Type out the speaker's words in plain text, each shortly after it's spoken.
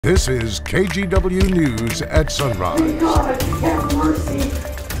This is KGW News at Sunrise. May God have mercy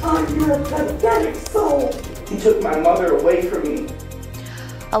on your pathetic soul. He took my mother away from me.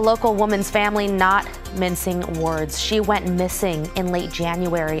 A local woman's family not mincing words. She went missing in late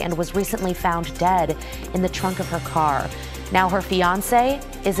January and was recently found dead in the trunk of her car. Now her fiance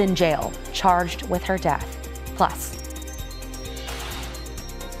is in jail, charged with her death. Plus.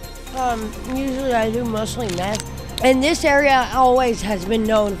 Usually I do mostly meth. And this area always has been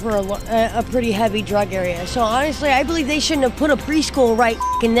known for a pretty heavy drug area. So honestly, I believe they shouldn't have put a preschool right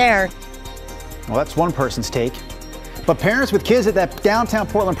in there. Well, that's one person's take. But parents with kids at that downtown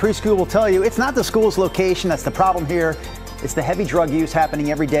Portland preschool will tell you it's not the school's location that's the problem here. It's the heavy drug use happening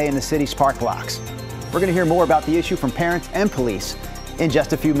every day in the city's park blocks. We're going to hear more about the issue from parents and police in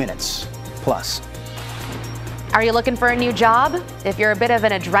just a few minutes. Plus. Are you looking for a new job? If you're a bit of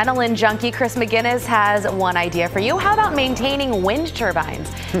an adrenaline junkie, Chris McGinnis has one idea for you. How about maintaining wind turbines?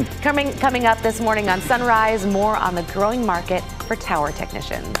 Coming up this morning on Sunrise, more on the growing market for tower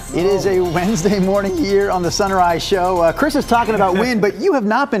technicians. It is a Wednesday morning here on the Sunrise Show. Chris is talking about wind, but you have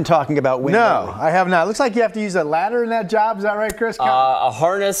not been talking about wind. No, I have not. Looks like you have to use a ladder in that job. Is that right, Chris? A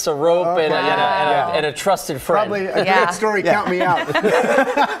harness, a rope, and a trusted friend. Probably a great story. Count me out.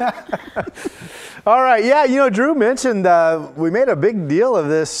 All right, yeah, you know, Drew mentioned we made a big deal of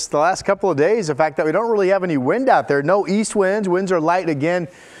this the last couple of days, the fact that we don't really have any wind out there. No east winds. Winds are light again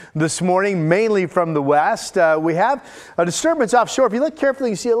this morning, mainly from the west. We have a disturbance offshore. If you look carefully,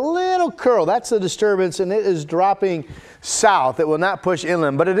 you see a little curl. That's the disturbance, and it is dropping south. It will not push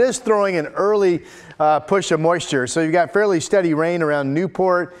inland, but it is throwing an early push of moisture. So you've got fairly steady rain around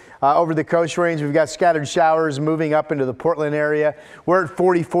Newport. Over the Coast Range, we've got scattered showers moving up into the Portland area. We're at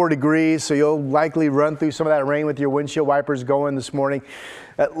 44 degrees, so you'll likely run through some of that rain with your windshield wipers going this morning.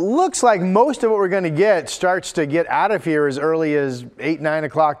 It looks like most of what we're going to get starts to get out of here as early as 8, 9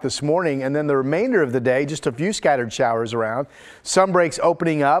 o'clock this morning, and then the remainder of the day, just a few scattered showers around. Sun breaks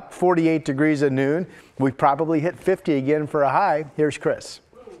opening up, 48 degrees at noon. We probably hit 50 again for a high. Here's Chris.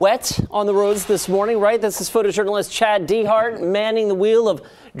 Wet on the roads this morning, right? This is photojournalist Chad Dehart manning the wheel of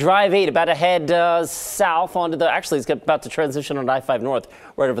Drive 8, about to head south onto the, actually he's about to transition on I-5 North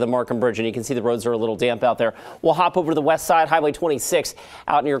right over the Markham Bridge, and you can see the roads are a little damp out there. We'll hop over to the west side, Highway 26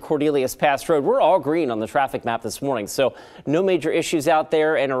 out near Cordelius Pass Road. We're all green on the traffic map this morning, so no major issues out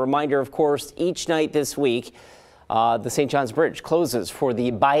there. And a reminder, of course, each night this week, the St. John's Bridge closes for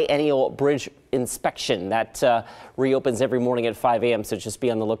the biennial bridge inspection. That reopens every morning at 5 a.m. So just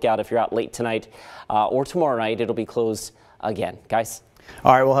be on the lookout if you're out late tonight or tomorrow night. It'll be closed again. Guys.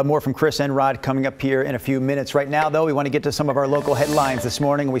 All right, we'll have more from Chris and Rod coming up here in a few minutes. Right now, though, we want to get to some of our local headlines this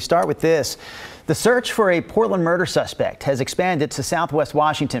morning. We start with this. The search for a Portland murder suspect has expanded to Southwest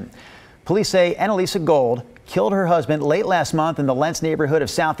Washington. Police say Annalisa Gold killed her husband late last month in the Lentz neighborhood of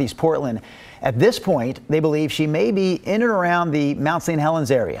Southeast Portland. At this point, they believe she may be in and around the Mount St.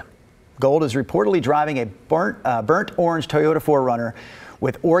 Helens area. Gold is reportedly driving a burnt orange Toyota 4Runner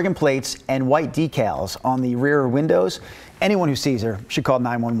with Oregon plates and white decals on the rear windows. Anyone who sees her should call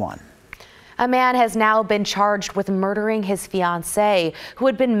 911. A man has now been charged with murdering his fiancée, who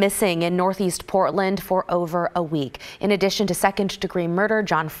had been missing in Northeast Portland for over a week. In addition to second-degree murder,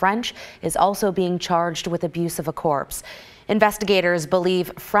 John French is also being charged with abuse of a corpse. Investigators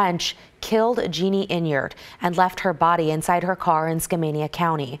believe French killed Jeannie Inyard and left her body inside her car in Skamania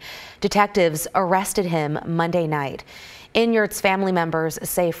County. Detectives arrested him Monday night. Inyard's family members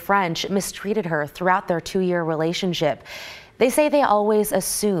say French mistreated her throughout their 2-year relationship. They say they always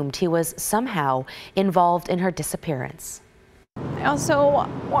assumed he was somehow involved in her disappearance. I also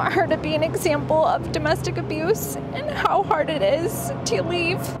want her to be an example of domestic abuse and how hard it is to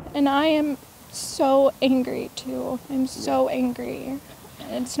leave. And I am so angry too. I'm so angry.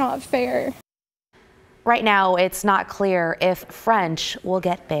 It's not fair. Right now, it's not clear if French will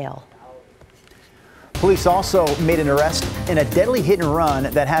get bail. Police also made an arrest in a deadly hit and run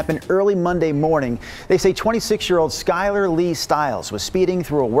that happened early Monday morning. They say 26-year-old Skylar Lee Stiles was speeding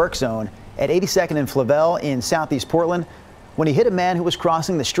through a work zone at 82nd and Flavel in Southeast Portland when he hit a man who was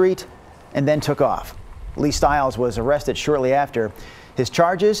crossing the street and then took off. Lee Stiles was arrested shortly after. His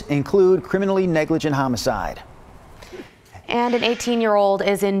charges include criminally negligent homicide. And an 18-year-old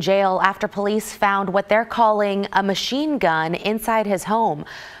is in jail after police found what they're calling a machine gun inside his home.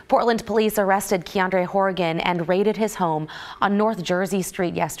 Portland police arrested Keandre Horgan and raided his home on North Jersey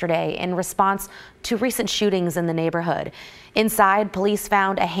Street yesterday in response to recent shootings in the neighborhood. Inside, police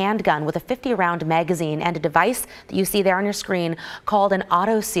found a handgun with a 50-round magazine and a device that you see there on your screen called an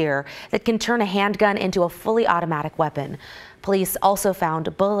auto-sear that can turn a handgun into a fully automatic weapon. Police also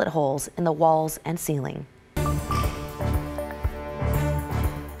found bullet holes in the walls and ceiling.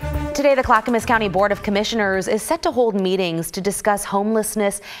 Today, the Clackamas County Board of Commissioners is set to hold meetings to discuss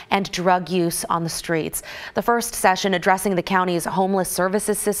homelessness and drug use on the streets. The first session addressing the county's homeless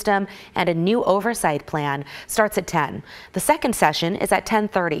services system and a new oversight plan starts at 10. The second session is at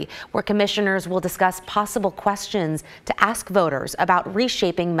 10:30, where commissioners will discuss possible questions to ask voters about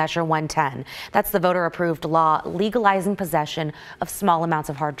reshaping Measure 110. That's the voter-approved law legalizing possession of small amounts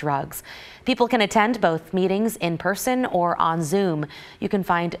of hard drugs. People can attend both meetings in person or on Zoom. You can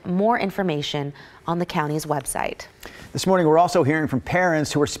find more information on the county's website. This morning, we're also hearing from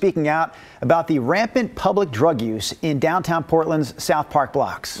parents who are speaking out about the rampant public drug use in downtown Portland's South Park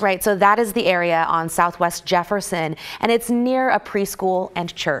blocks. Right, so that is the area on Southwest Jefferson, and it's near a preschool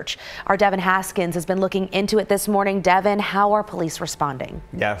and church. Our Devin Haskins has been looking into it this morning. Devin, how are police responding?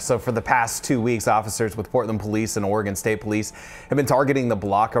 Yeah, so for the past 2 weeks, officers with Portland Police and Oregon State Police have been targeting the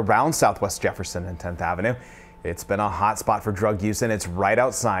block around Southwest Jefferson and 10th Avenue. It's been a hot spot for drug use, and it's right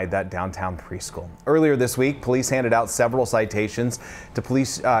outside that downtown preschool. Earlier this week, police handed out several citations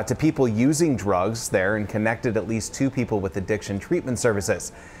to people using drugs there and connected at least 2 people with addiction treatment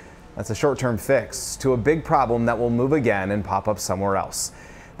services. That's a short-term fix to a big problem that will move again and pop up somewhere else.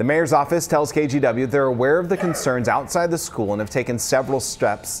 The mayor's office tells KGW they're aware of the concerns outside the school and have taken several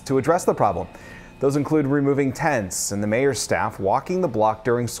steps to address the problem. Those include removing tents and the mayor's staff walking the block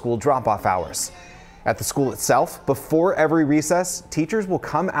during school drop-off hours. At the school itself, before every recess, teachers will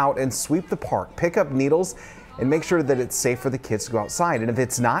come out and sweep the park, pick up needles, and make sure that it's safe for the kids to go outside. And if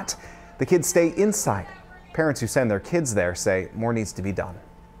it's not, the kids stay inside. Parents who send their kids there say more needs to be done.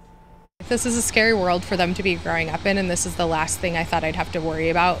 This is a scary world for them to be growing up in, and this is the last thing I thought I'd have to worry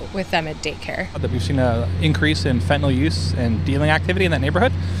about with them at daycare. We've seen an increase in fentanyl use and dealing activity in that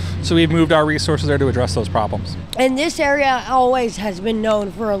neighborhood, so we've moved our resources there to address those problems. And this area always has been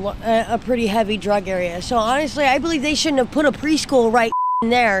known for a pretty heavy drug area, so honestly, I believe they shouldn't have put a preschool right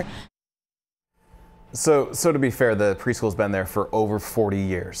in there. So to be fair, the preschool's been there for over 40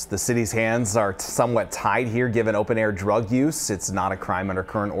 years. The city's hands are somewhat tied here given open-air drug use. It's not a crime under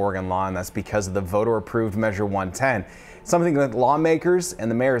current Oregon law, and that's because of the voter-approved Measure 110, something that lawmakers and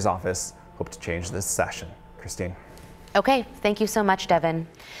the mayor's office hope to change this session. Christine. Okay, thank you so much, Devin.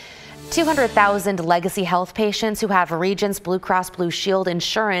 200,000 legacy health patients who have Regence Blue Cross Blue Shield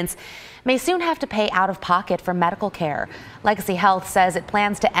insurance may soon have to pay out of pocket for medical care. Legacy Health says it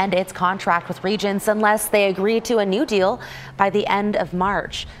plans to end its contract with Regence unless they agree to a new deal by the end of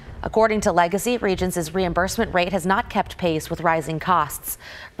March. According to Legacy, Regence's reimbursement rate has not kept pace with rising costs.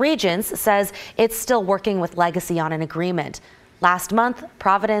 Regence says it's still working with Legacy on an agreement. Last month,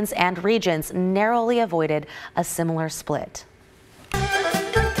 Providence and Regence narrowly avoided a similar split.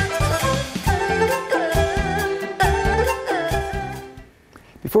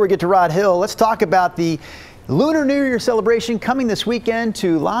 Before we get to Rod Hill, let's talk about the Lunar New Year celebration coming this weekend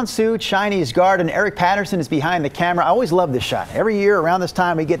to Lansu Chinese Garden. Eric Patterson is behind the camera. I always love this shot. Every year around this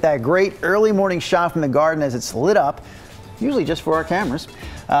time, we get that great early morning shot from the garden as it's lit up, usually just for our cameras.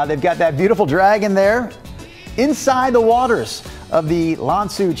 They've got that beautiful dragon there inside the waters of the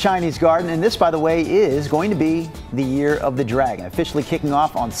Lansu Chinese Garden. And this, by the way, is going to be the Year of the Dragon, officially kicking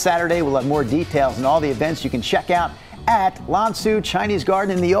off on Saturday. We'll have more details and all the events you can check out at Lansu Chinese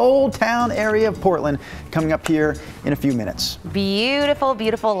Garden in the Old Town area of Portland, coming up here in a few minutes. Beautiful,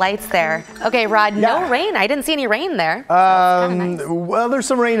 beautiful lights there. Okay, Rod, no rain. I didn't see any rain there. So nice. Well, there's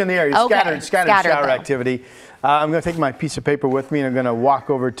some rain in the area. Okay. Scattered shower activity. I'm going to take my piece of paper with me and I'm going to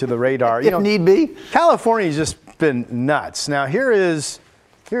walk over to the radar. If need be. California's just been nuts. Now here's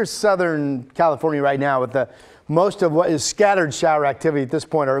Southern California right now with the most of what is scattered shower activity at this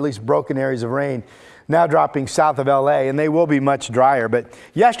point, or at least broken areas of rain, now dropping south of LA, and they will be much drier. But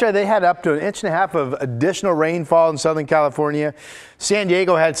yesterday they had up to 1.5 inches of additional rainfall in Southern California. San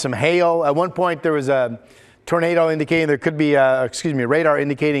Diego had some hail. At one point there was a tornado indicating there could be radar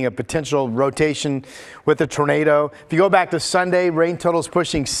indicating a potential rotation with a tornado. If you go back to Sunday, rain totals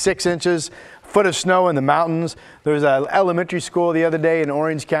pushing 6 inches. Foot of snow in the mountains. There was an elementary school the other day in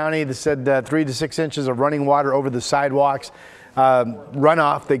Orange County that said 3 to 6 inches of running water over the sidewalks.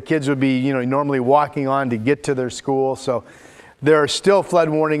 Runoff that kids would be normally walking on to get to their school. So there are still flood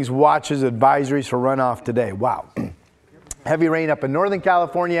warnings, watches, advisories for runoff today. Wow. Heavy rain up in Northern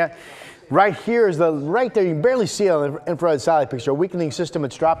California. Right here is right there, you can barely see it on the infrared satellite picture, a weakening system.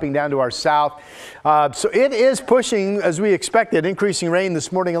 It's dropping down to our south. So it is pushing, as we expected, increasing rain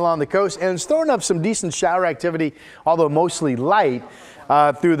this morning along the coast, and it's throwing up some decent shower activity, although mostly light.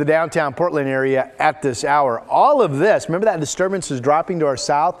 through the downtown Portland area at this hour. All of this, remember that disturbance is dropping to our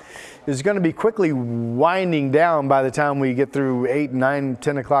south, is going to be quickly winding down by the time we get through 8, 9,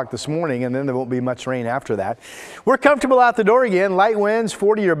 10 o'clock this morning, and then there won't be much rain after that. We're comfortable out the door again. Light winds,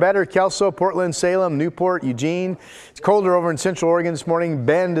 40 or better. Kelso, Portland, Salem, Newport, Eugene. It's colder over in Central Oregon this morning.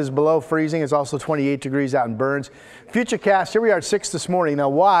 Bend is below freezing. It's also 28 degrees out in Burns. Futurecast, here we are at 6 this morning. Now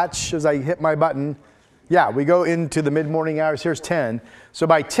watch as I hit my button. Yeah, we go into the mid-morning hours. Here's 10. So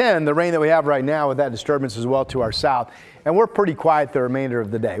by 10, the rain that we have right now with that disturbance as well to our south. And we're pretty quiet the remainder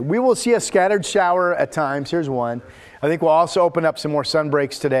of the day. We will see a scattered shower at times. Here's one. I think we'll also open up some more sun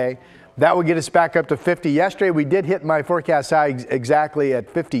breaks today. That will get us back up to 50. Yesterday, we did hit my forecast high exactly at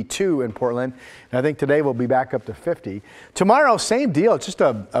 52 in Portland. And I think today we'll be back up to 50. Tomorrow, same deal. It's just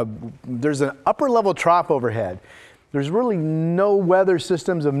there's an upper level trough overhead. There's really no weather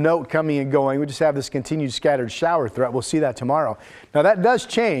systems of note coming and going. We just have this continued scattered shower threat. We'll see that tomorrow. Now that does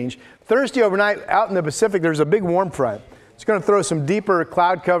change. Thursday overnight out in the Pacific, there's a big warm front. It's going to throw some deeper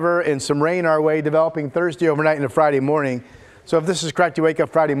cloud cover and some rain our way, developing Thursday overnight into Friday morning. So if this is correct, you wake up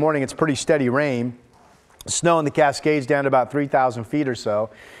Friday morning, it's pretty steady rain. Snow in the Cascades down to about 3,000 feet or so.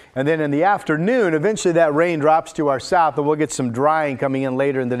 And then in the afternoon, eventually that rain drops to our south, and we'll get some drying coming in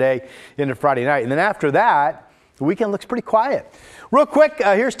later in the day into Friday night. And then after that, the weekend looks pretty quiet. Real quick,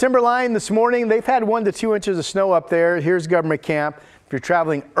 here's Timberline this morning. They've had 1 to 2 inches of snow up there. Here's Government Camp. If you're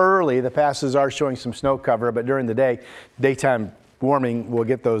traveling early, the passes are showing some snow cover, but during the day, daytime warming will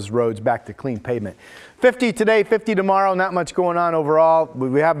get those roads back to clean pavement. 50 today, 50 tomorrow. Not much going on overall.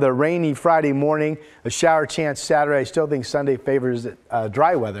 We have the rainy Friday morning, a shower chance Saturday. I still think Sunday favors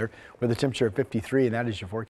dry weather with a temperature of 53, and that is your forecast.